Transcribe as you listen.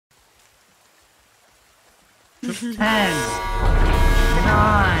10, 9,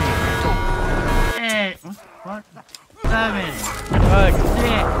 8, what? 7, 6, 5,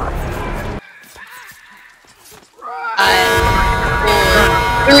 4,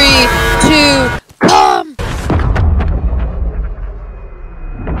 3, 2, come!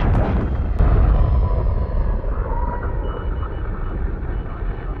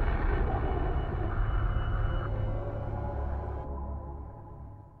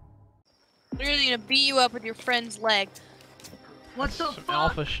 Literally gonna beat you up with your friend's leg. what the Some fuck?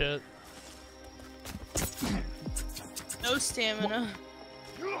 alpha shit. No stamina.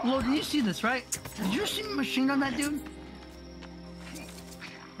 Well, did you see this, right? Did you see the machine gun that dude?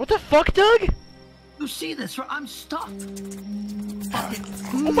 What the fuck, Doug? You see this, right? I'm stuck.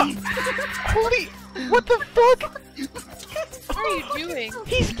 Oh my! Holy! What the fuck? What are you doing?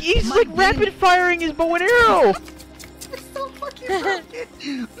 He's My like game- rapid firing his bow and arrow. It's so fucking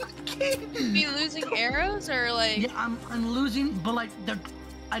broken. Are you losing arrows or like? Yeah, I'm losing, but like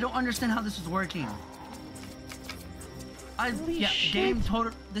I don't understand how this is working. Holy shit. Game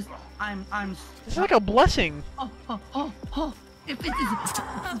total. This I'm. It's like a blessing. Oh. If it is,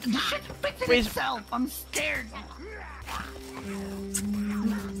 the shit's fixing Wait, itself. I'm scared.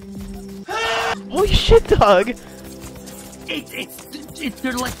 Holy shit, Doug!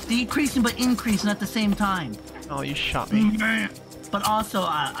 They're like decreasing but increasing at the same time. Oh, you shot me. But also,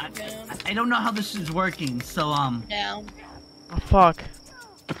 I don't know how this is working. So Down. Oh fuck.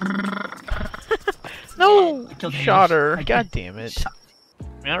 No! I killed Shot Hailey. her. I God killed- damn it. I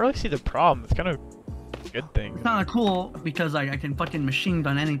mean, I don't really see the problem. It's kind of a good thing. It's kind of cool because I can fucking machine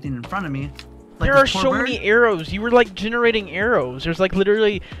gun anything in front of me. Like There are this poor so bird. many arrows. You were like generating arrows. There's like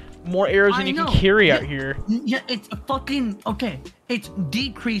literally more arrows than I you know. can carry out Yeah. here. Yeah, it's a fucking okay. It's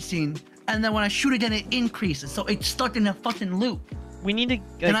decreasing, and then when I shoot again, it increases. So it's stuck in a fucking loop. We need to. Like,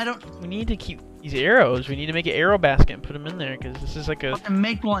 And I don't We need to keep these arrows. We need to make an arrow basket and put them in there because this is like a. fucking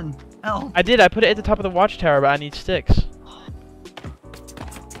make one. Hell, I did. I put it at the top of the watchtower, but I need sticks.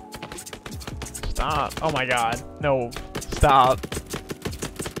 Stop. Oh my god. No. Stop.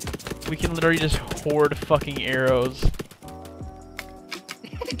 We can literally just hoard fucking arrows.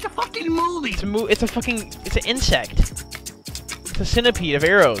 it's a fucking movie. It's a fucking. It's an insect. It's a centipede of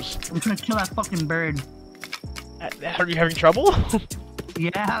arrows. I'm trying to kill that fucking bird. Are you having trouble?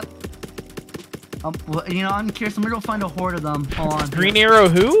 Yeah. Well, you know, I'm curious. I'm gonna go find a horde of them. Hold on. Green arrow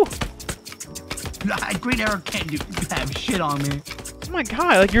who? Green arrow can't have shit on me. Oh my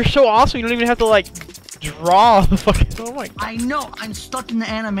god, like you're so awesome you don't even have to like draw the fucking oh my god. I know. I'm stuck in the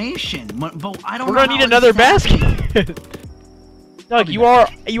animation, but I don't. We're know gonna need how another it's happening. basket. Doug,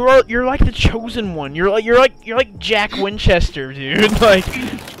 you're like the chosen one. You're like Jack Winchester, dude. Like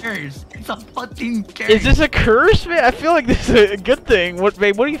Who cares? It's a fucking curse. is this a curse, man? I feel like this is a good thing. What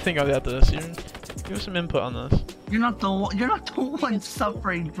babe, what do you think about this? Give us some input on this. You're not the one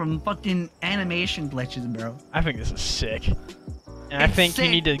suffering from fucking animation glitches, bro. I think this is sick. And I It's think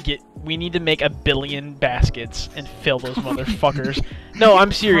sick. we need to make 1 billion baskets and fill those motherfuckers. No,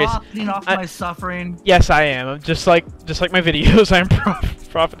 I'm serious. Profiting off my suffering. Yes, I am. I'm just like my videos. I'm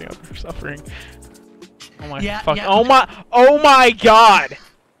profiting off your suffering. Oh my fuck! yeah. Oh my god!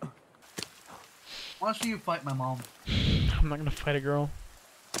 Why don't you fight my mom? I'm not gonna fight a girl.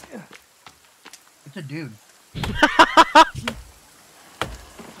 It's a dude. It's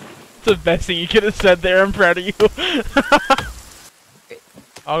the best thing you could have said there. I'm proud of you.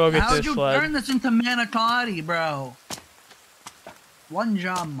 I'll go get How'd this you sled. turn this into manicotti, bro? One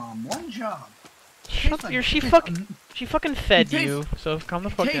job, mom. One job. Shut up, she fucking fed you. So calm the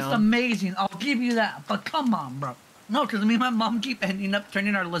fuck Tastes down. amazing. I'll give you that. But come on, bro. No, because me and my mom keep ending up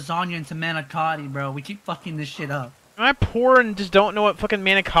turning our lasagna into manicotti, bro. We keep fucking this shit up. Am I poor and just don't know what fucking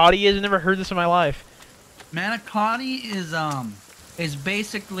manicotti is? I've never heard this in my life. Manicotti is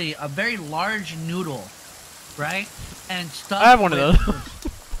basically a very large noodle, right? And stuff. I have one of those.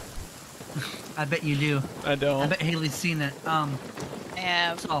 I bet you do. I don't. I bet Hailey's seen it.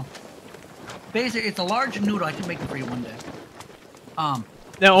 Yeah. So basically, it's a large noodle. I can make it for you one day. No,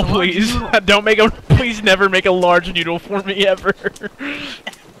 It's a large please. noodle. Don't make a. Please never make a large noodle for me ever.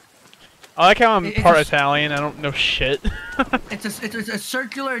 I like how I'm It's part a- Italian. I don't know shit. It's a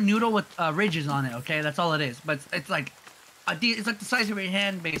circular noodle with ridges on it. Okay, that's all it is. But it's like it's like the size of your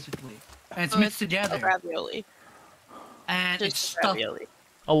hand, basically, and it's mixed together. Ravioli. And it's Just stuffed. ravioli.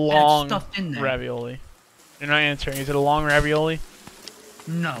 A long stuffed in there. ravioli. You're not answering. Is it a long ravioli?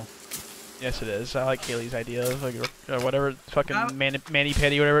 No. Yes, it is. I like Hailey's idea of like whatever fucking mani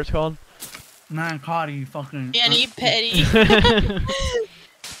petty, whatever it's called. Manicotti, you fucking. Annie Petty.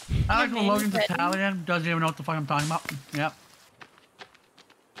 I like when Logan's Petty. Italian, doesn't even know what the fuck I'm talking about. Yep.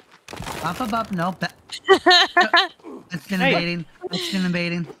 No. That's innovating. That's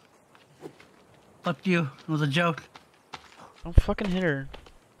innovating. Fuck you. It was a joke. Don't fucking hit her.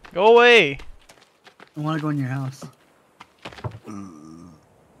 Go away. I want to go in your house. Go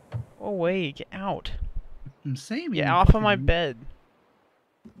away. Get out. I'm saving. Get you, off of my fucking- bed.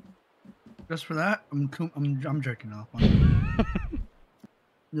 Just for that, I'm jerking off.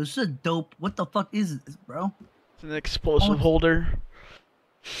 This is dope. What the fuck is this, bro? It's an explosive holder.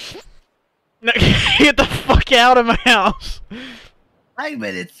 No, get the fuck out of my house. I'm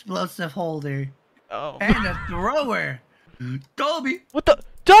an explosive holder Oh. and a thrower. Colby. What the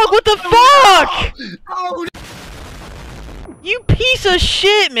dog? What the fuck? Oh. You piece of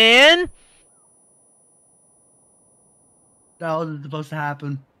shit, man. That wasn't supposed to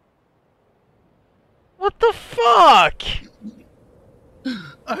happen. What the fuck?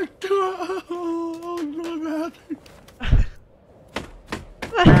 I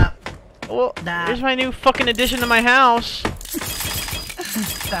Well, Nah. there's my new fucking addition to my house.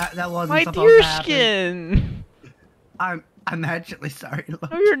 that wasn't My supposed deer to happen. skin. I'm actually sorry. No,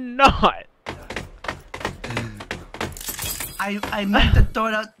 you're not. I meant to throw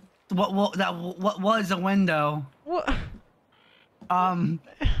it out. What was a window? What? I'm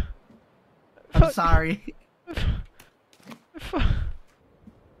Fuck. sorry.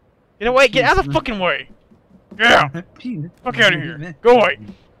 You know what? Get out of the fucking way. Get out. Fuck out of here. Go away.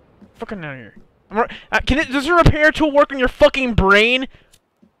 Fucking out of here. Does a repair tool work on your fucking brain?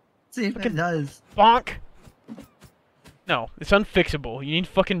 See if it does. Bonk. No, it's unfixable. You need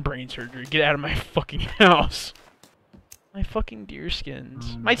fucking brain surgery. Get out of my fucking house. My fucking deer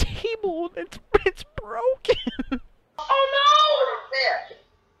skins. My table. It's broken. Oh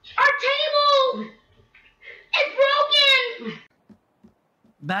no! Our table! It's broken!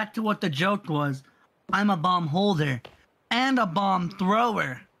 Back to what the joke was. I'm a bomb holder and a bomb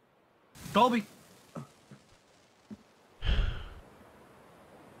thrower. Colby.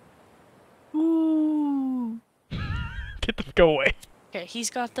 Ooh. Go away. Okay, he's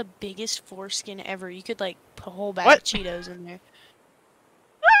got the biggest foreskin ever. You could like put a whole bag What? of Cheetos in there.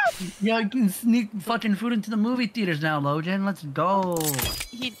 Yeah, you can sneak fucking food into the movie theaters now, Logan. Let's go.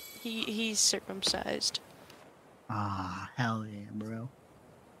 He's circumcised. Ah, hell yeah, bro.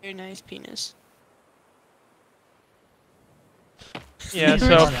 Very nice penis. Yeah, Really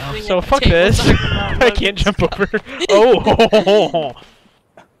so at the fuck table this. talking about I can't jump over. Oh.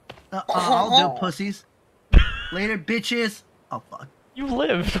 I'll do pussies. Later, bitches. Oh, fuck. You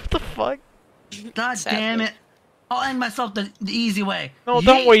lived. What the fuck? God damn Sadly. it. I'll end myself the easy way. No,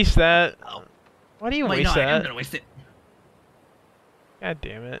 don't Yeet. waste that. Why do you Wait, waste no, I am that? gonna waste it. God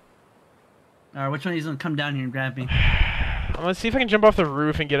damn it. Alright, which one of these is gonna come down here and grab me? I'm gonna see if I can jump off the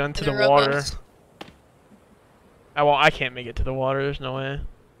roof and get onto the There are water. those. Well, I can't make it to the water. There's no way.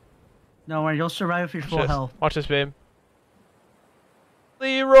 No worry, you'll survive with your full Watch this. health. Watch this, babe.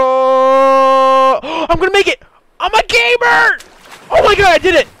 Leroy! I'm gonna make it! I'm a gamer! Oh my god, I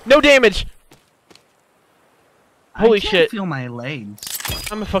did it! No damage! Holy I can't shit. feel my legs.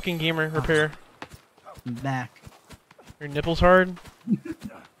 I'm a fucking gamer. Repair. I'm back. Your nipples hard?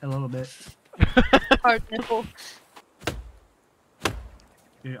 A little bit. Hard nipple.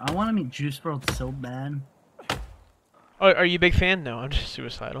 Dude, I want to meet Juice WRLD so bad. Oh, are you a big fan? No, I'm just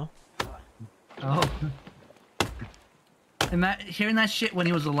suicidal. Oh. And hearing that shit when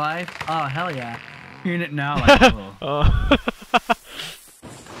he was alive, oh hell yeah. Hearing it now, like, oh.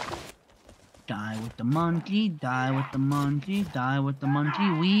 Die with the monkey, die with the monkey, die with the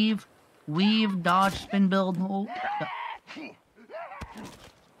monkey, weave, dodge, spin, build, hold.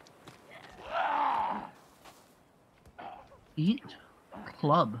 Eat,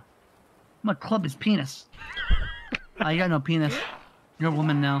 club. My club is penis. You got no penis. You're a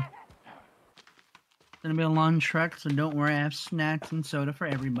woman now. It's gonna be a long trek, so don't worry, I have snacks and soda for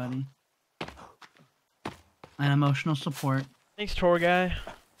everybody. And emotional support. Thanks, tour guy.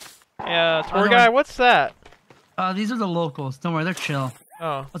 Yeah, the tour way- guy, what's that? These are the locals. Don't worry, they're chill.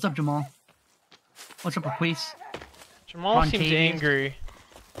 Oh, What's up, Jamal? What's up, Requise? Jamal Ron seems Cavey. angry.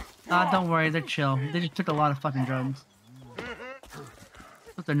 Don't worry, they're chill. They just took a lot of fucking drugs.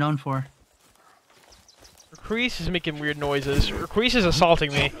 That's what they're known for. Requise is making weird noises. Requise is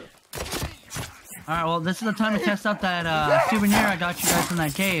assaulting me. Alright, well, this is the time to test out that souvenir I got you guys from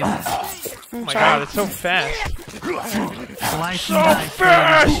that cave. Oh my god, it's so fast. Slice So and dice.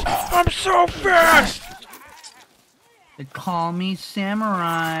 fast! I'm so fast! They call me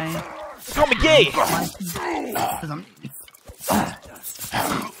Samurai. Call me gay! Slice and- 'cause I'm-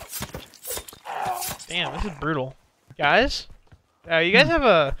 Damn, this is brutal. Guys? You guys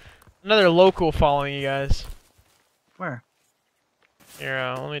have another local following you guys. Where?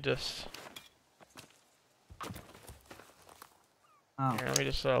 Here, let me just... Oh. Here, let me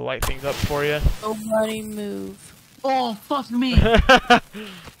just light things up for you. Nobody move. Oh, fuck me!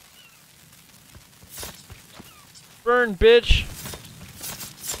 Burn, bitch!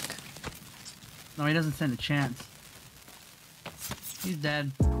 No, he doesn't stand a chance. He's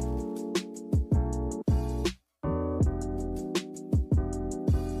dead.